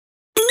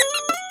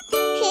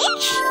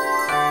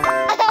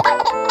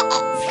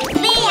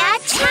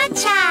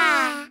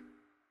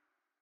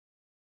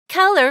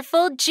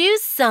colorful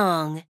juice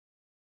song.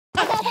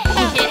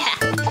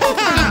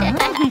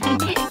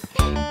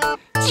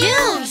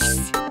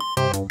 Juice!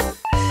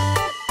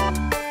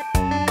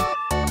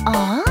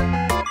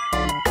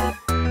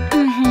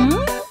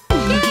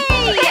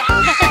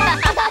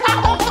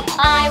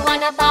 I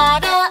want a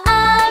bottle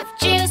of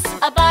juice,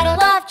 a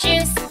bottle of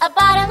juice, a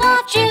bottle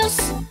of juice.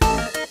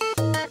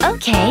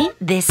 Okay,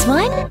 this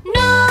one?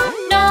 No,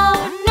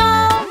 no,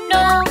 no,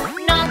 no,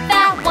 not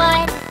that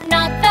one,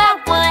 not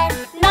that one,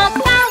 not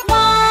that one.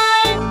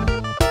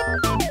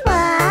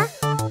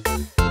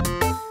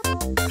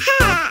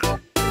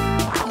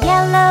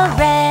 Yellow,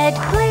 red,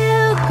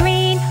 blue,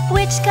 green,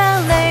 which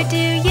color do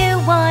you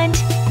want?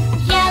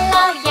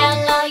 Yellow,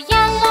 yellow,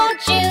 yellow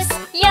juice,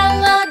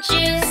 yellow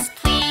juice,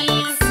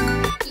 please.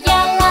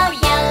 Yellow,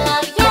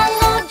 yellow,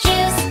 yellow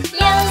juice,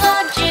 yellow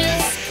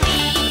juice,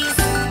 please.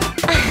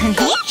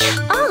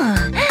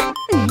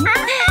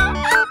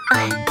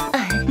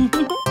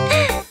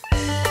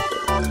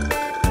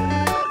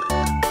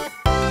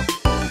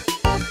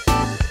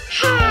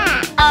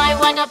 I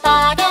want a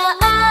bottle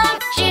of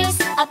juice,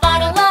 a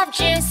bottle of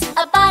juice,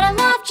 a bottle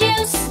of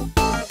juice.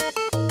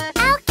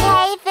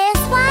 Okay, this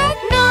one?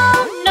 No,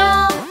 no,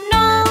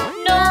 no,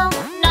 no,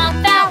 not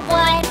that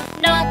one,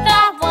 not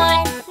that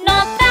one,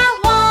 not that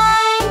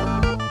one.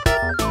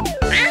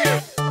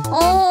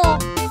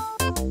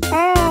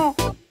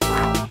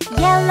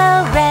 Yellow,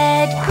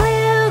 red,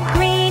 blue,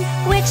 green,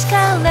 which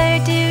color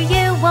do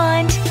you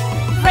want?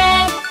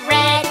 Red,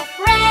 red,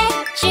 red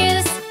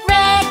juice,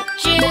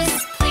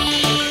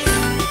 please.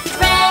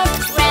 Red,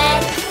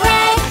 red,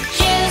 red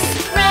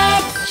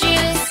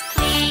juice,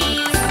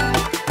 please.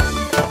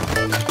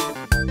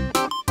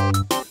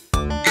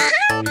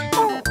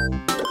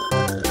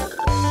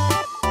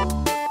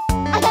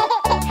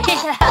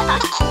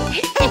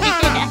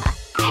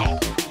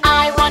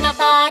 I want a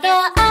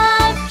bottle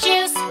of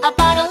juice, a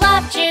bottle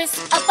of juice,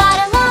 a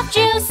bottle of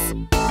juice.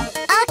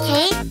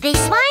 Okay,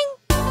 this one?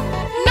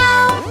 No,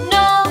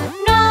 no,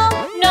 no,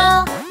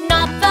 no,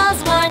 not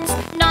those ones,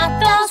 not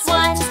those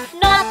ones,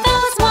 not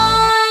those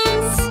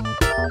ones.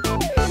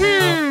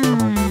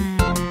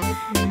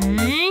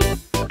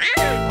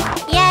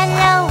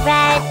 Yellow,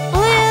 red,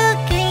 blue,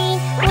 green,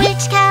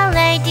 which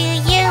color do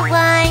you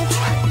want?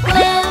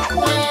 Blue,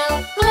 blue,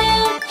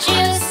 blue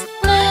juice,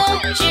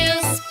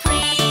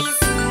 please.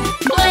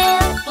 Blue,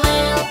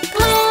 blue,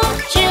 blue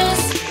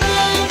juice,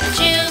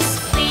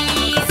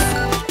 please.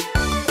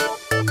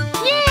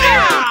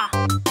 Yeah!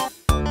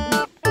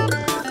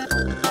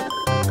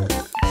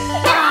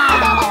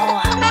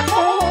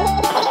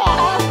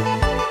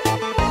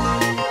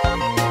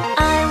 I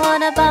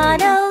want a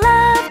bottle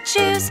of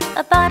juice,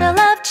 a bottle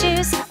of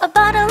juice, a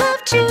bottle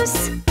of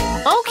juice.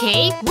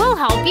 Okay, we'll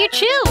help you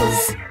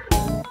choose.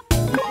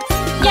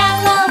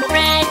 Yellow,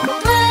 red,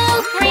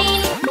 blue,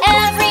 green,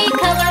 every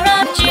color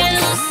of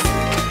juice.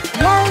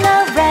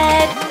 Yellow,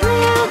 red,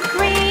 blue,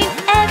 green,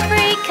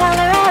 every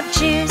color of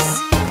juice.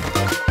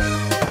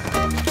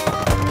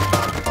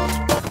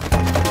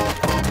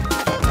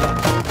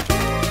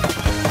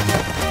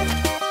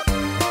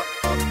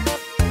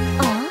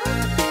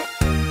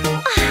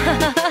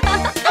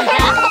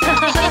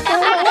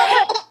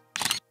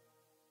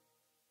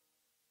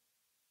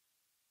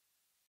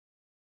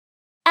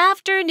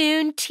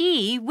 Afternoon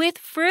tea with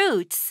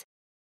fruits.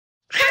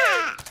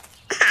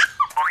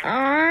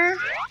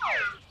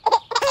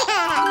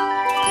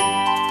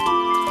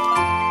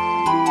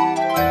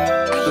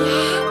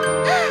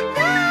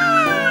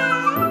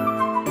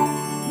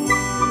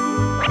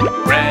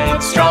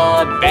 Red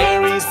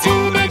strawberries,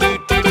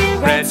 doo-doo-doo-doo-doo.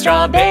 Red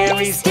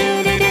strawberries,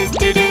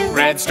 doo-doo-doo-doo-doo.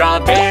 Red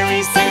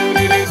strawberries,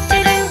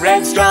 doo-doo-doo-doo-doo.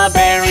 Red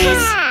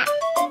strawberries.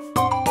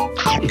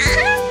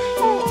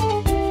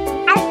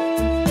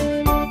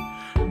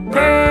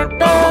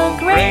 Purple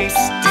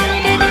grapes,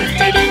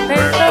 doo-doo-doo-doo-doo.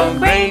 Purple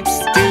grapes,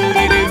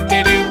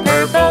 doo-doo-doo-doo-doo.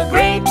 Purple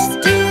grapes,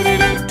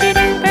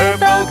 doo-doo-doo-doo-doo.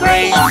 Purple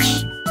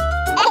grapes.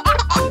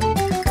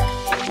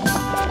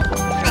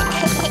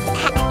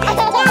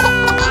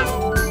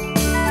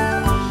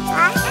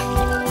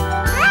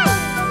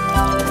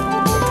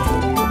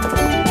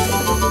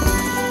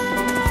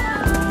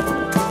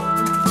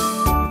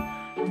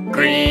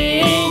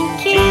 Green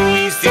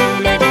kiwis,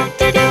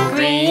 doo-doo-doo-doo-doo.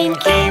 Green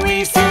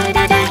kiwis,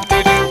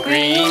 doo-doo-doo-doo-doo.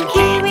 Green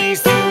kiwis,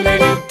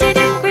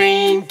 doo-doo-doo-doo-doo.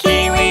 Green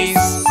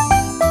kiwis.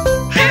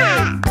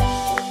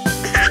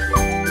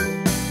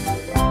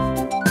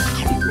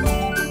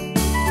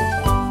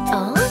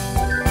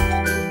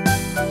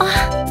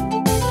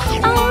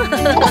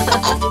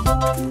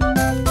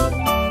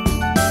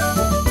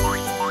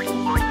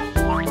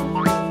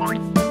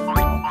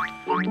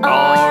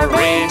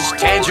 Orange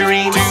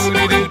tangerines,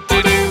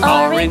 doo-doo-doo-doo-doo.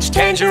 Orange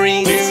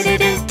tangerines,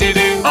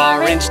 doo-doo-doo-doo-doo.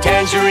 Orange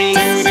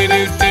tangerines,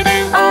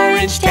 doo-doo-doo-doo-doo.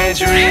 Orange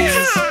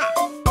tangerines.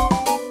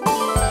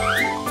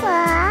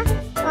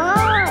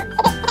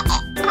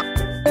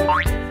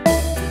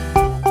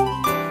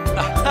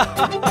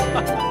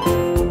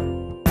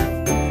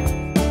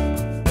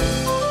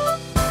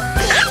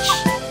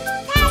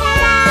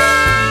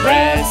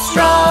 Red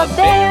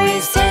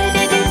strawberries,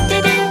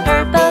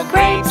 purple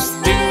grapes.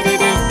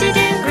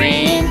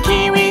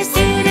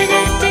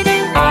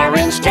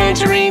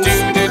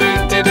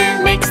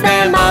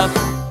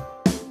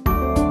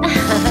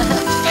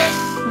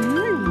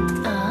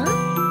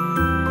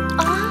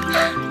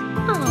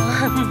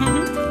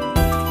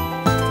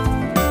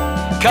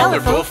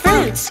 Colorful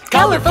fruits,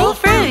 colorful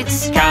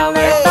fruits,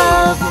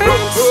 colorful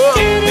fruits.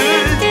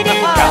 Do-do-do-do-do.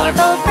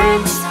 Colorful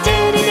fruits.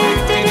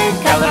 Do-do-do-do-do.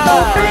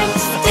 Colorful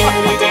fruits.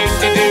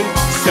 Do-do-do-do-do.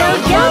 So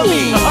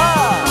yummy.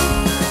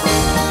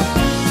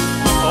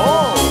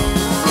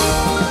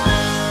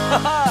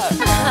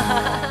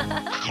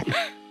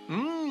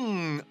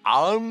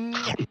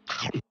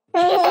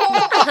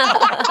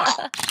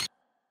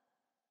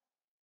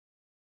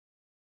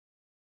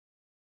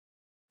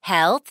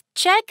 Health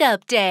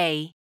Checkup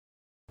Day.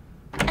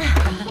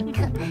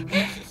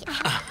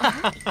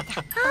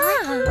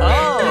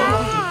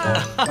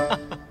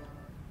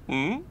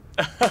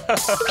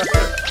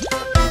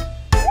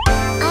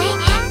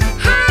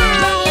 Hi!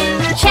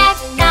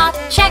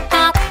 Check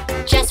up,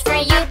 just for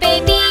you,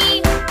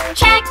 baby.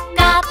 Check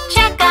up,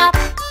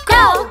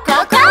 go,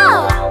 go,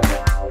 go!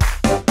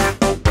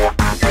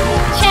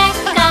 Check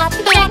up,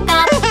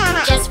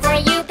 just for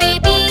you,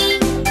 baby.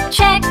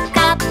 Check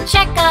up,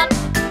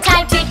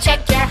 time to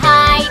check your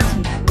height.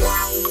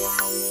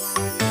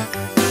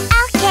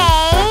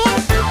 Okay.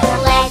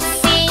 Let's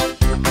see,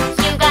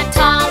 you got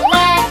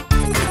taller.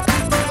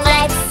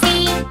 Let's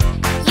see,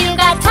 you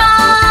got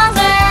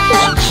taller.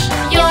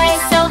 You're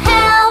so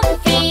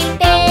healthy,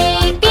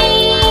 baby.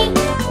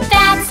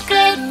 That's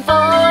good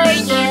for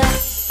you.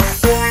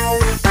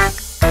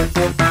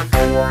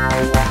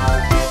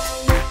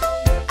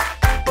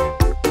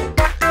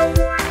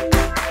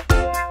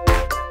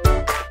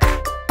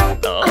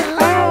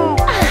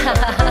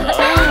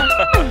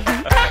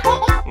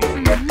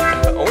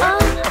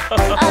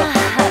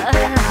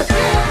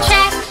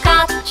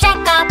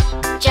 Check up,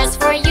 just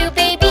for you,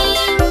 baby.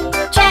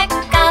 Check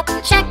up,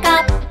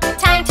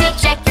 time to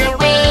check your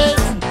weight.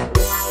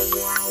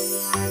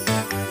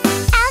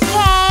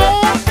 Okay.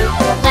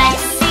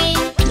 Let's see,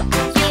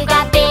 you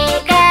got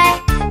bigger.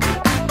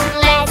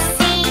 Let's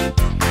see,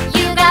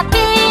 you got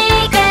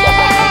bigger.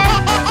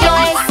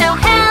 You're so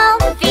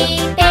healthy,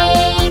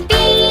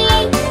 baby.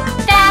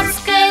 That's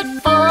good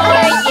for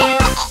you.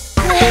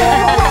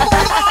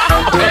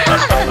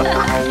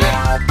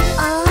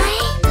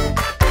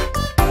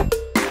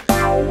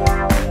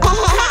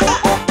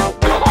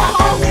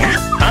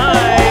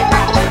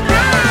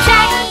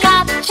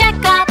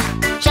 Check up,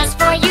 just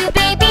for you,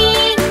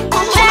 baby.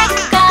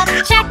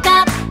 Check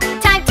up,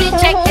 time to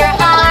check your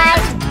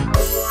heart.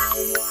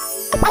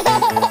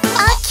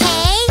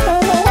 Okay.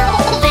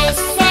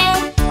 Listen,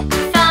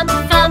 thump,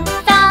 thump,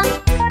 thump.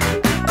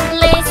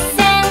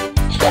 Listen,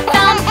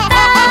 thump,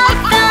 thump,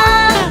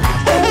 thump.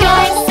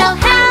 You're so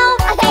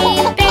healthy,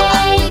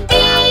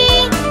 baby.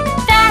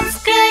 That's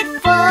good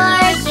for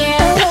you.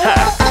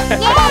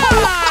 Yeah!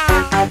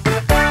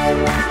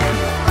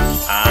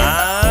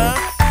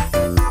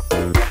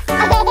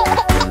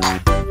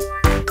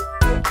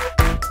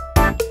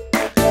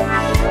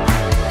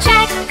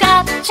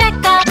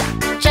 Check up,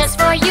 just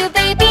for you,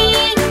 baby.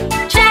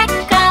 Check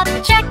up,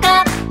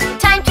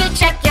 time to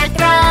check your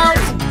throat.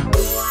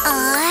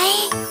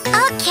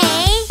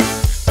 Okay.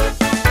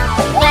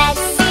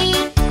 Let's see,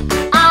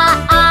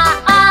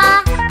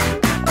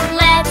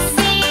 let's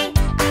see,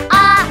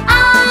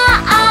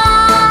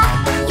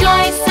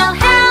 You're so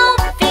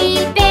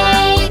healthy,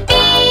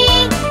 baby.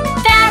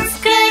 That's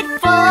good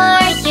for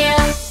you.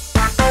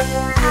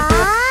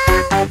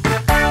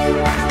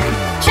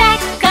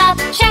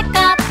 Check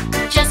up,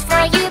 just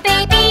for you,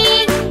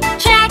 baby.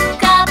 Check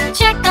up,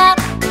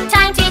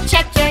 time to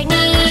check your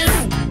knees.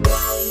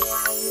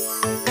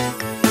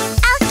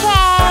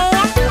 Okay.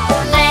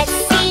 Let's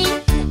see,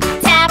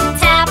 tap,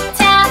 tap,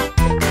 tap.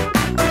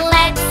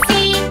 Let's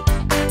see,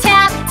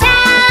 tap,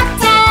 tap,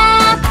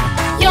 tap.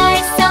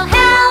 You're so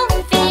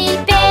healthy,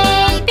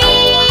 baby.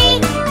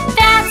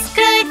 That's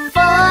good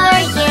for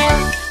you.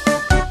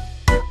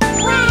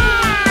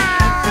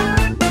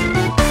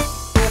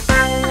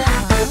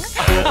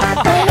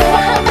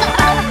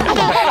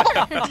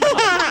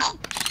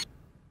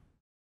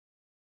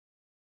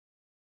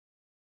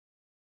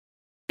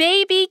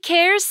 Baby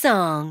Care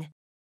Song.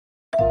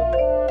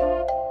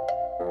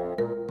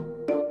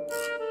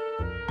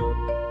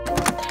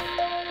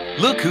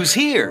 Look who's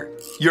here!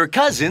 Your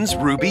cousins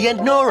Ruby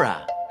and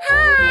Nora.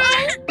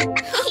 Hi!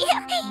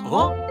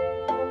 Oh,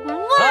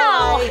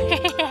 Wow!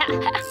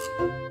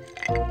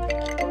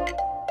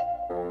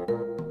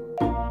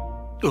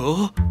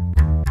 oh,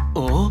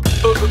 oh,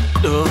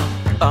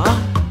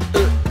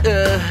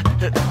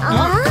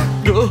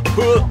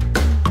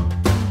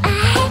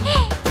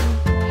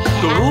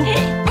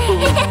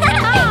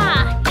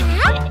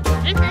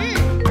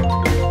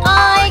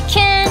 I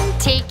can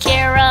take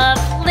care of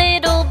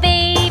little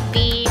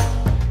baby,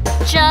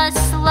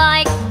 just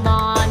like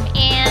mom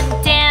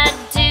and dad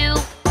do.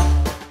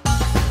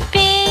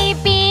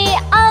 Baby,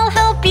 I'll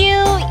help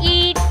you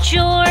eat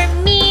your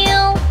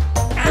meal.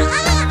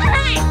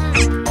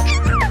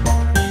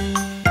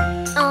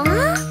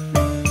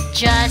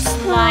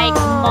 Just like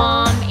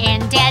mom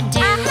and dad do.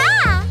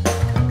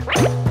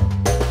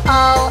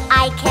 Oh,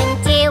 I can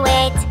do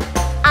it.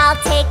 I'll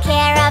take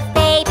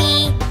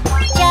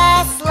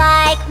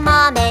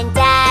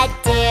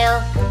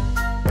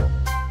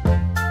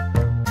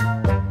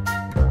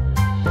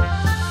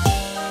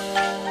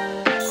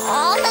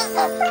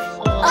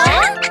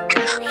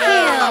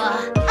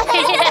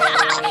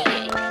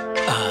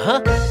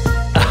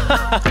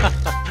Oh?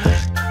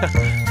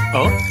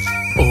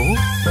 Oh?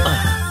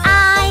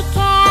 I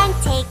can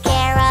take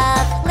care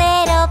of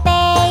little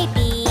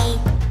baby,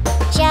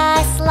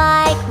 just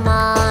like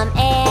Mom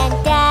and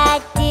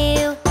Dad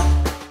do.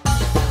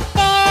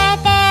 There,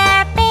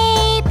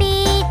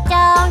 baby,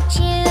 don't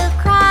you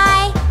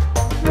cry.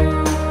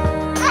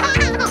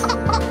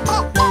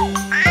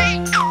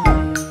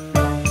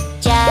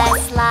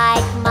 Just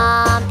like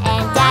Mom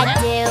and Dad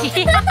do.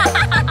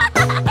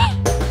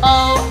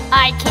 Oh,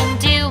 I can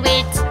do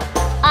it.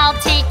 I'll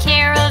take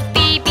care of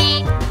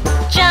baby,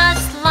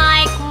 just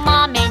like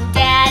Mom and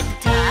Dad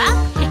do.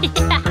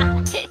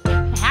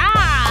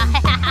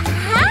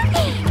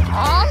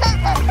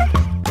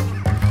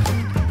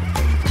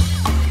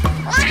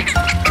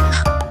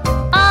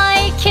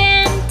 I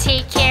can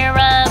take care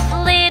of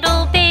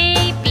little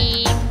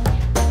baby,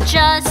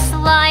 just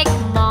like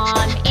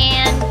Mom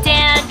and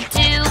Dad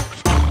do.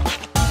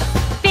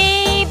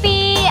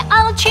 Baby,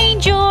 I'll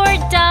change your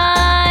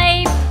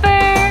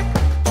diaper.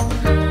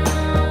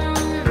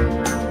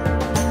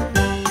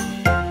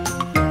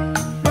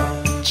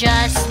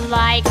 Just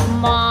like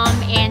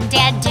Mom and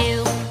Dad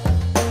do.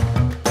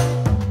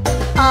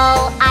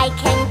 Oh, I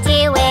can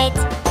do it.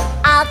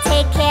 I'll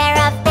take care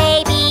of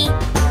baby,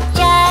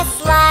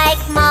 just like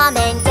Mom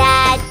and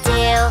Dad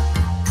do.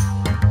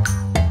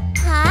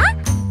 Huh?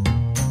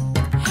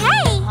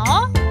 Hey!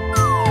 Huh?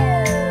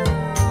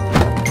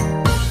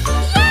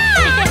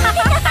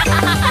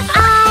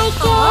 I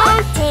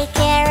can take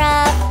care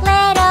of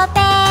little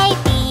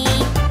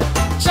baby,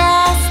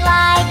 just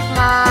like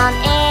Mom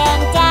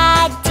and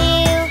Dad do.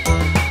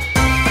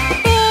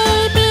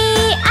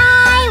 Baby,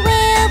 I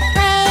will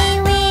play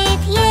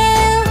with you.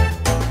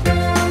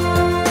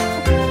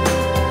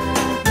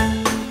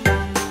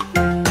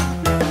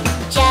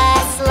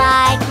 Just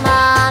like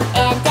Mom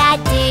and Dad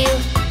do.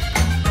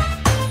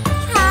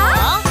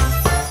 Huh?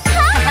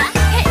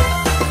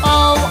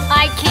 Oh,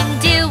 I can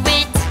do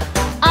it.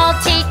 I'll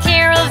take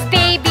care of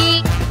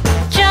baby,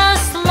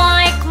 just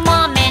like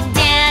Mom and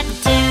Dad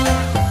do.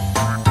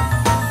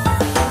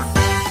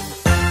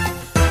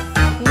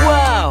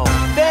 Wow!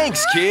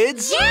 Thanks,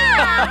 kids!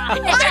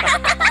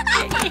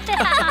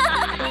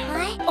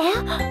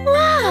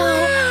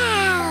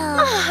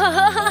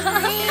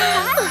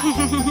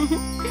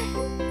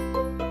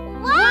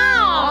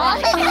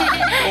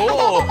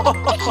 Oh!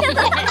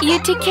 You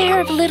took care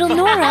of little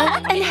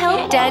Nora and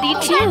helped Daddy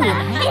too.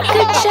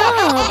 Good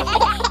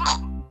job.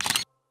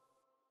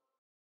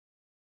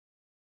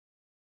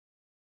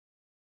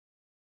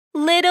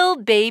 Little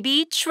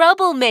Baby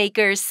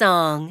Troublemaker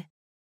Song.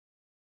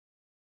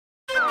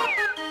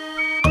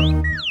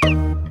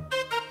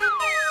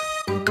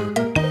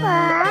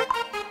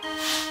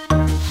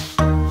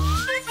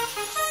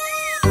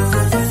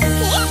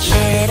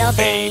 Little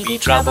baby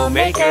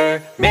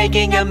troublemaker,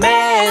 making a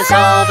mess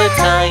all the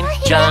time,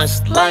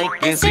 just like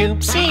a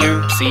zoopsie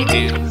oopsie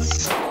doo.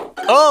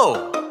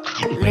 Oh!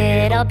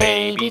 Little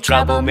baby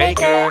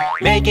troublemaker,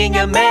 making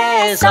a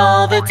mess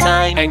all the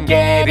time, and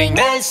getting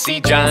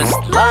messy just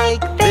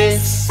like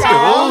this.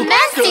 So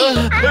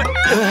messy!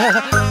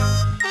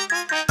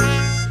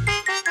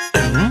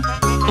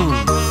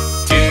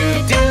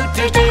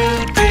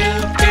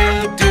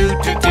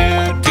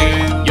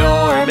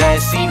 You're a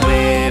messy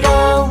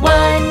little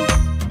one.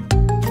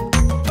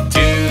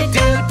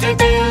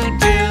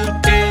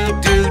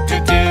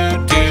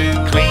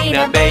 Clean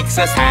up makes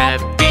us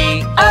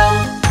happy.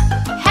 Oh,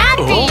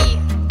 Happy!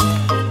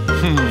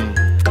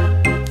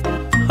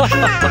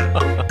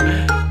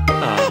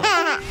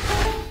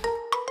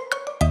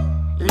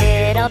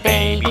 little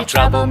baby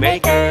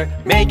troublemaker,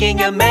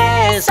 making a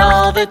mess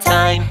all the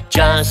time,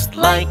 just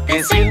like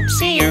a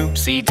zoopsie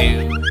oopsie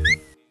doo.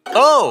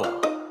 Oh!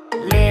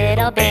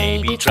 Little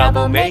baby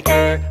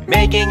troublemaker,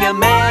 making a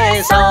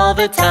mess all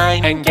the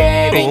time, and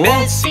getting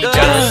messy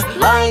just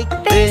like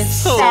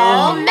this.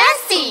 So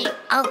messy!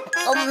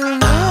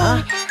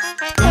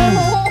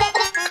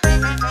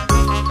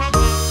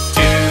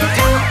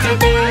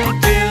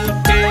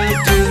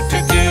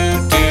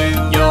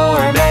 You're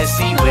a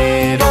messy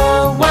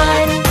little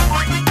one.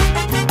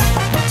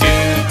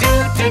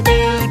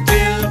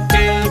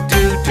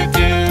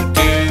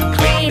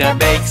 Clean up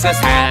makes us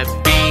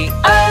happy.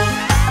 Oh,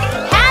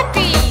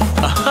 Happy!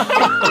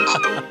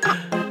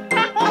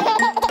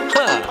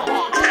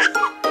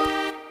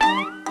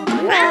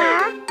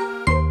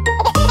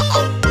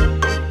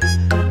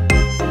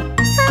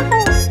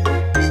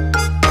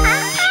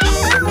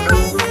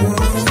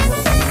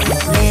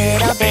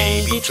 little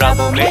baby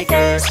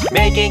troublemaker,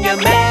 making a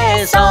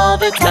mess all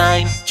the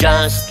time,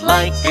 just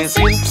like a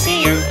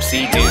zoopsie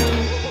oopsie doo.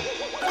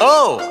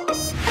 Oh!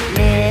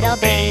 Little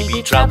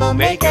baby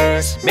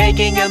troublemaker,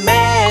 making a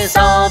mess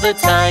all the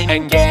time,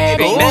 and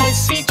getting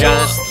messy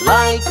just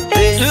like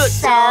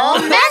this. So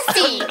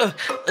messy!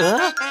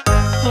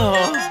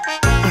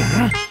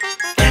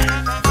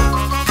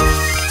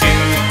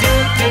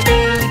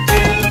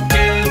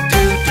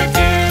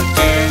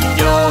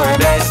 You're a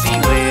messy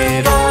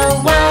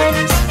little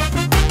one.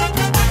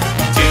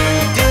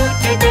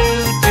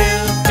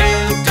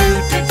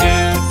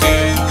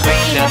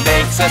 Clean up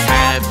makes us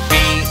happy.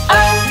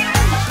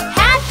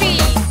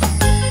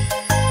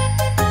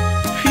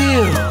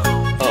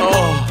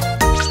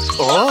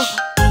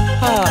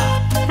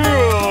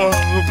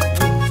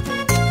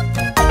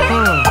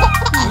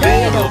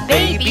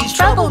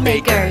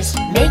 troublemakers,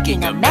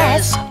 making a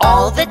mess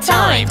all the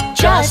time,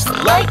 just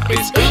like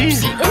this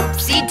oopsie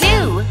oopsie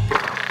do.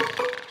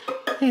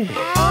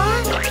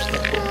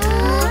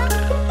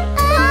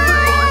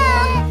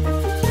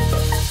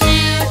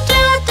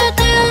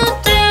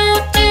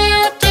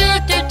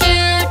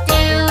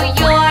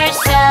 You're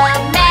so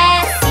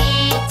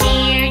messy,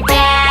 dear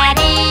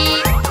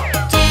Daddy.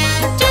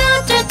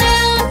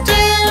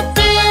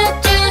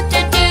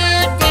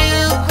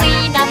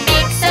 Clean up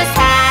makes us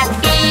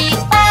happy.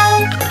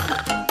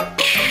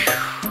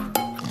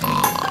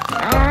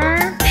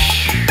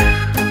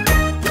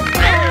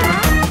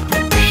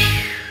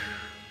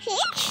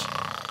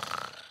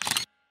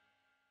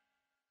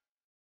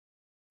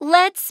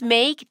 Let's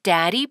make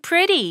Daddy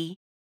pretty.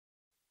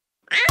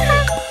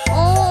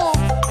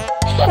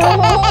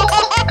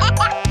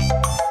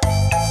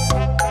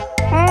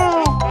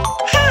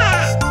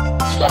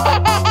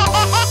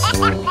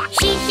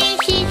 Hee hee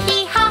hee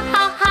hee ha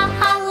ha ha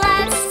ha.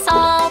 Let's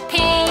all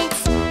paint.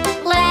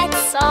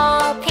 Let's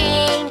all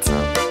paint.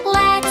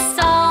 Let's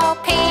all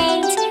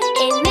paint.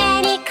 In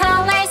many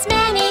colors,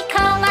 many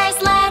colors.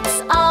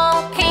 Let's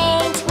all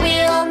paint.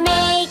 We'll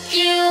make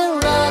you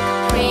look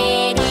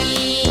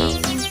pretty.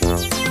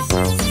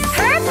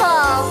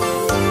 Purple.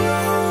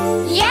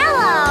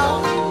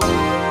 Yellow.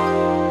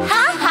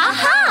 Ha ha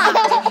ha.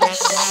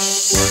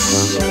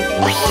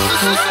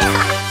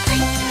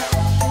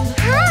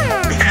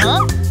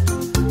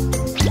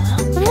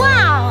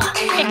 Wow!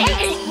 Hee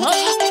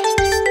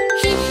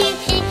hee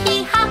hee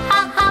hee ha ha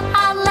ha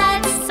ha.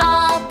 Let's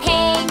all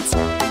paint.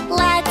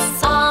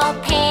 Let's all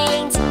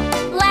paint.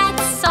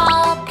 Let's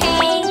all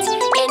paint.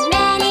 In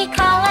many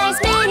colors,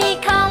 many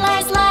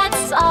colors.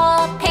 Let's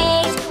all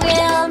paint.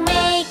 We'll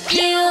make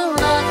you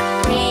look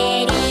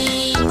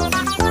pretty.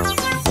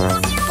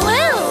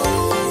 Blue.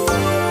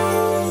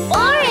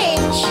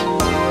 Orange.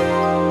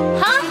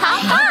 Ha ha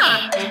ha.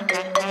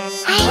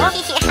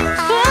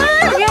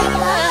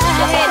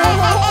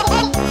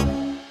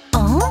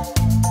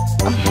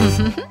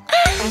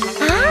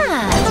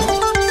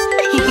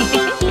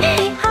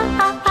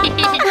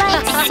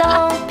 Let's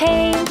all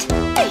paint.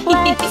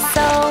 Let's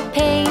all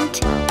paint.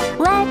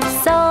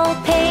 Let's all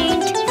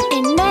paint.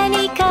 In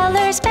many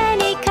colors,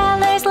 many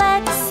colors.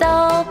 Let's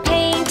all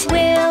paint.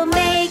 We'll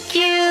make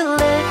you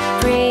look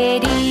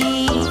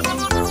pretty.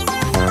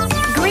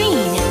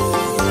 Green.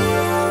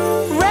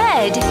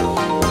 Red.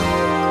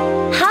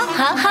 Ha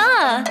ha ha.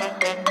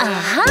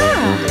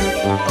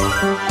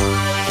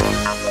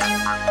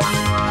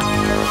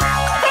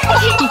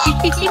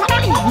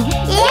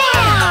 Yeah!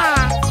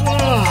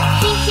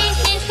 Hee hee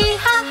hee hee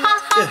ha ha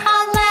ha ha.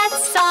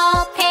 Let's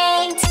all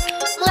paint.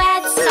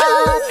 Let's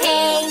all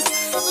paint.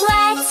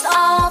 Let's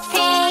all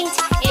paint.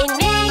 In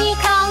many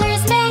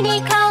colors, many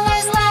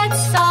colors.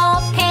 Let's all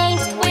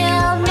paint.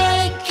 We'll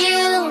make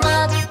you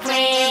look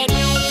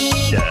pretty.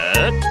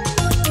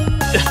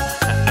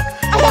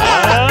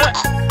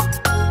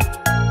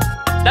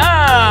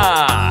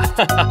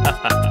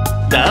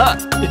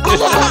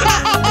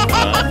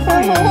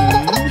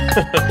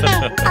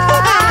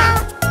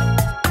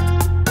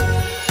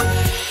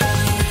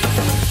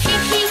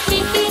 Hee hee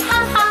hee hee ha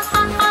ha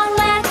ha ha.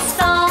 Let's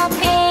all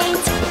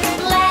paint.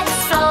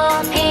 Let's all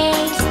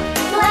paint.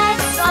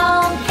 Let's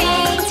all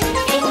paint.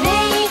 In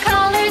many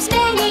colors,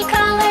 many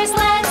colors.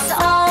 Let's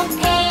all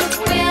paint.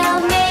 We'll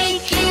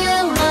make you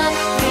look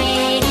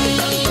pretty.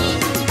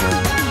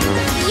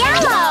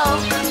 Yellow.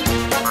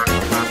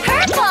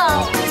 Purple.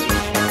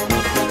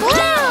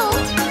 Blue.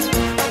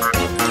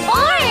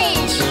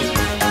 Orange.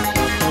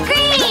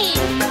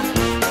 Green.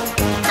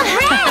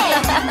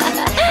 Red.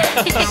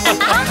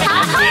 Ha ha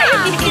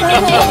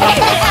ha.